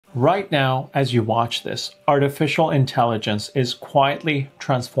Right now, as you watch this, artificial intelligence is quietly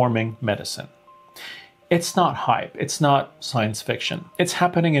transforming medicine. It's not hype, it's not science fiction. It's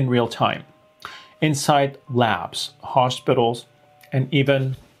happening in real time, inside labs, hospitals, and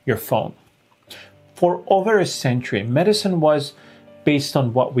even your phone. For over a century, medicine was based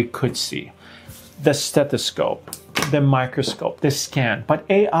on what we could see: the stethoscope, the microscope, the scan. But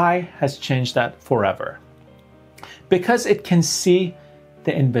AI has changed that forever. Because it can see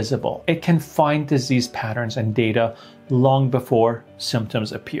the invisible, it can find disease patterns and data long before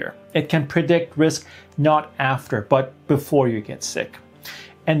symptoms appear. It can predict risk not after, but before you get sick.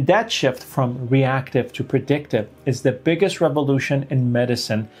 And that shift from reactive to predictive is the biggest revolution in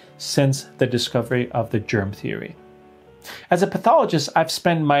medicine since the discovery of the germ theory. As a pathologist, I've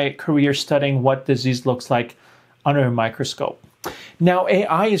spent my career studying what disease looks like under a microscope. Now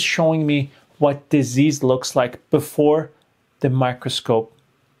AI is showing me what disease looks like before the microscope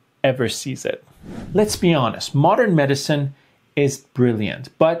ever sees it. Let's be honest, modern medicine is brilliant,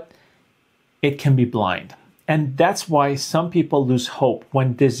 but it can be blind. And that's why some people lose hope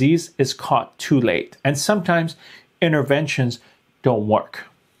when disease is caught too late, and sometimes interventions don't work.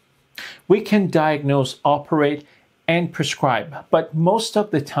 We can diagnose, operate, and prescribe, but most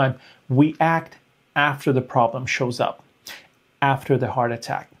of the time we act after the problem shows up, after the heart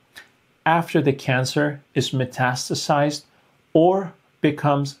attack, after the cancer is metastasized or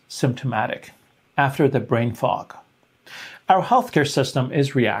becomes symptomatic, after the brain fog. Our healthcare system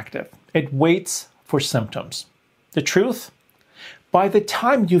is reactive. It waits for symptoms. The truth? By the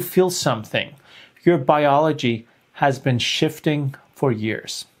time you feel something, your biology has been shifting for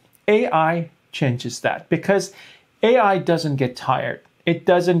years. AI changes that because AI doesn't get tired, it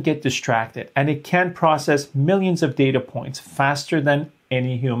doesn't get distracted, and it can process millions of data points faster than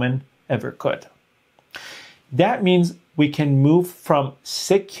any human ever could. That means we can move from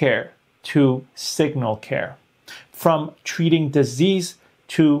sick care to signal care, from treating disease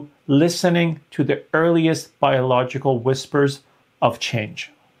to listening to the earliest biological whispers of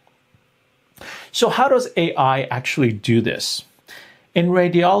change. So how does AI actually do this? In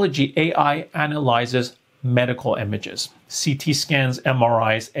radiology, AI analyzes medical images, CT scans,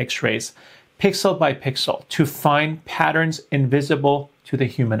 MRIs, X-rays, pixel by pixel, to find patterns invisible to the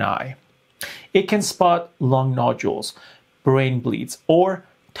human eye. It can spot lung nodules, brain bleeds, or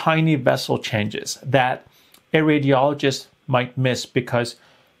tiny vessel changes that a radiologist might miss because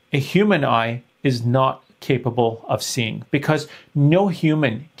a human eye is not capable of seeing, because no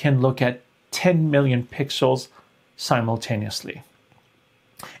human can look at 10 million pixels simultaneously.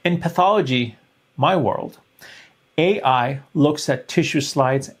 In pathology, my world, AI looks at tissue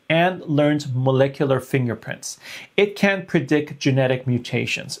slides and learns molecular fingerprints. It can predict genetic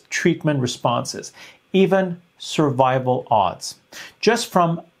mutations, treatment responses, even survival odds, just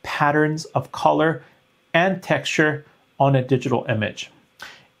from patterns of color and texture on a digital image.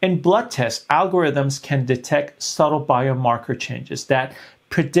 In blood tests, algorithms can detect subtle biomarker changes that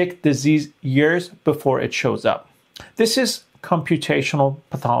predict disease years before it shows up. This is computational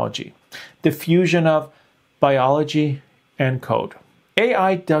pathology, the fusion of biology and code.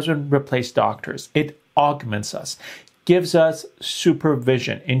 AI doesn't replace doctors. It augments us, gives us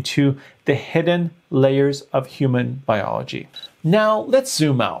supervision into the hidden layers of human biology. Now let's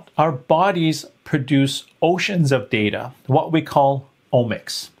zoom out. Our bodies produce oceans of data, what we call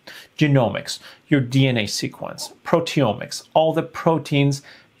omics. Genomics, your DNA sequence. Proteomics, all the proteins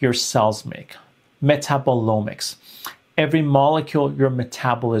your cells make. Metabolomics, every molecule your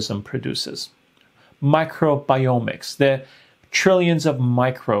metabolism produces. Microbiomics, the trillions of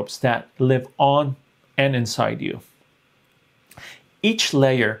microbes that live on and inside you. Each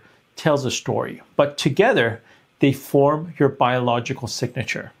layer tells a story, but together they form your biological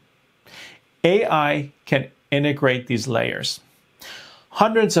signature. AI can integrate these layers,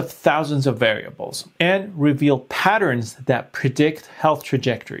 hundreds of thousands of variables, and reveal patterns that predict health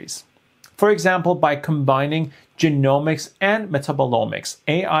trajectories. For example, by combining genomics and metabolomics,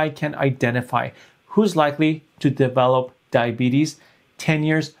 AI can identify who's likely to develop diabetes 10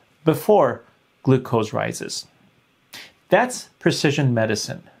 years before glucose rises. That's precision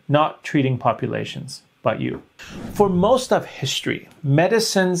medicine, not treating populations, but you. For most of history,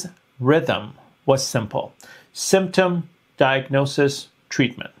 medicine's rhythm was simple: symptom, diagnosis,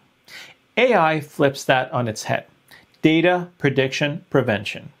 treatment. AI flips that on its head: data, prediction,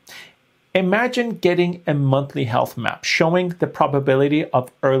 prevention. Imagine getting a monthly health map showing the probability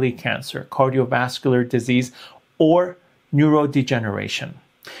of early cancer, cardiovascular disease, or neurodegeneration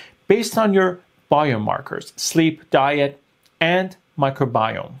based on your biomarkers, sleep, diet, and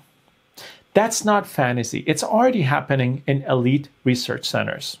microbiome. That's not fantasy. It's already happening in elite research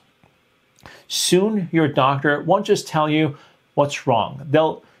centers. Soon, your doctor won't just tell you what's wrong.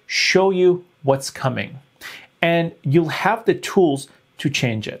 They'll show you what's coming, and you'll have the tools to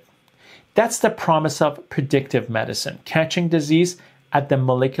change it. That's the promise of predictive medicine, catching disease at the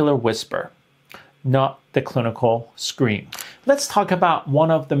molecular whisper, not the clinical scream. Let's talk about one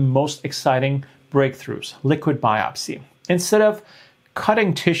of the most exciting breakthroughs, liquid biopsy. Instead of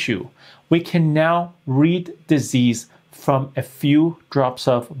cutting tissue, we can now read disease from a few drops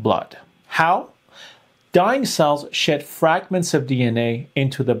of blood. How? Dying cells shed fragments of DNA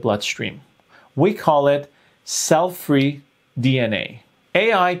into the bloodstream. We call it cell-free DNA.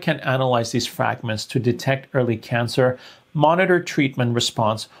 AI can analyze these fragments to detect early cancer, monitor treatment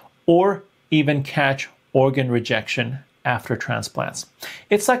response, or even catch organ rejection after transplants.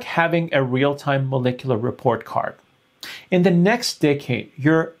 It's like having a real-time molecular report card. In the next decade,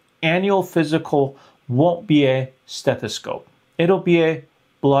 your annual physical won't be a stethoscope. It'll be a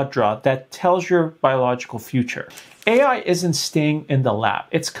blood draw that tells your biological future. AI isn't staying in the lab.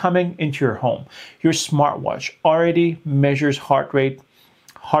 It's coming into your home. Your smartwatch already measures heart rate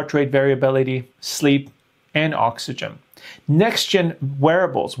variability, sleep, and oxygen. Next-gen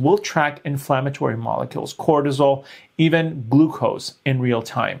wearables will track inflammatory molecules, cortisol, even glucose in real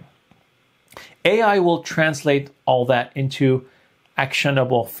time. AI will translate all that into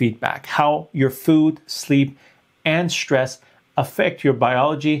actionable feedback, how your food, sleep, and stress affect your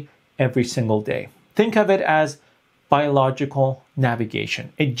biology every single day. Think of it as biological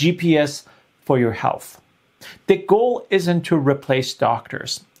navigation, a GPS for your health. The goal isn't to replace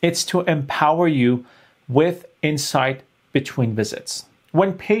doctors. It's to empower you with insight between visits.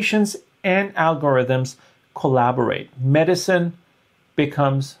 When patients and algorithms collaborate, medicine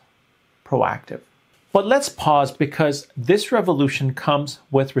becomes proactive. But let's pause, because this revolution comes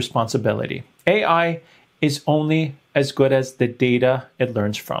with responsibility. AI is only as good as the data it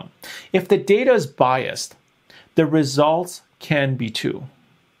learns from. If the data is biased, the results can be too.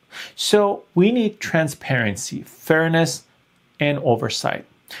 So we need transparency, fairness, and oversight.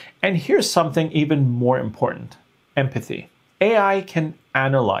 And here's something even more important: empathy. AI can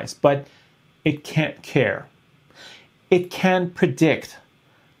analyze, but it can't care. It can predict,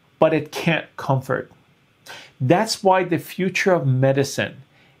 but it can't comfort. That's why the future of medicine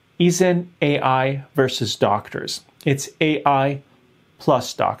isn't AI versus doctors. It's AI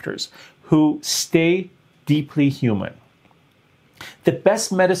plus doctors who stay deeply human. The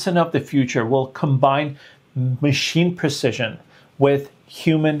best medicine of the future will combine machine precision with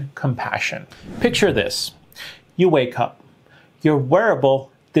human compassion. Picture this. You wake up. Your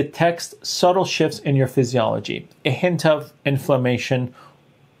wearable detects subtle shifts in your physiology, a hint of inflammation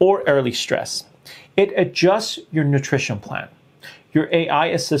or early stress. It adjusts your nutrition plan. Your AI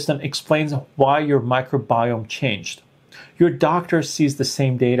assistant explains why your microbiome changed. Your doctor sees the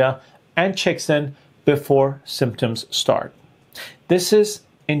same data and checks in before symptoms start. This is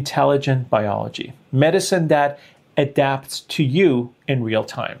intelligent biology, medicine that adapts to you in real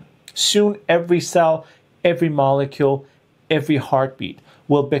time. Soon, every cell, every molecule, every heartbeat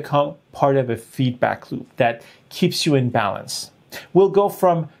will become part of a feedback loop that keeps you in balance. We'll go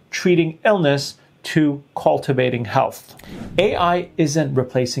from treating illness to cultivating health. AI isn't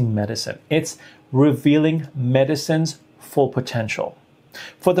replacing medicine. It's revealing medicine's full potential.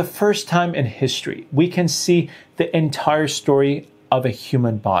 For the first time in history, we can see the entire story of a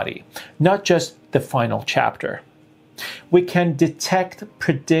human body, not just the final chapter. We can detect,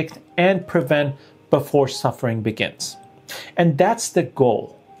 predict, and prevent before suffering begins. And that's the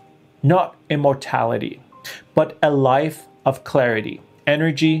goal, not immortality, but a life of clarity,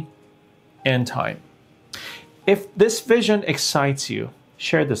 energy, and time. If this vision excites you,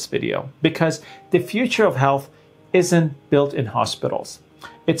 share this video, because the future of health isn't built in hospitals.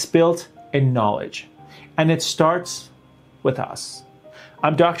 It's built in knowledge, and it starts with us.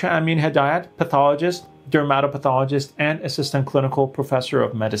 I'm Dr. Amin Hedayat, pathologist, dermatopathologist, and assistant clinical professor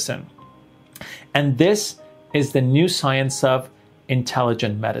of medicine. And this is the new science of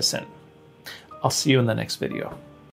intelligent medicine. I'll see you in the next video.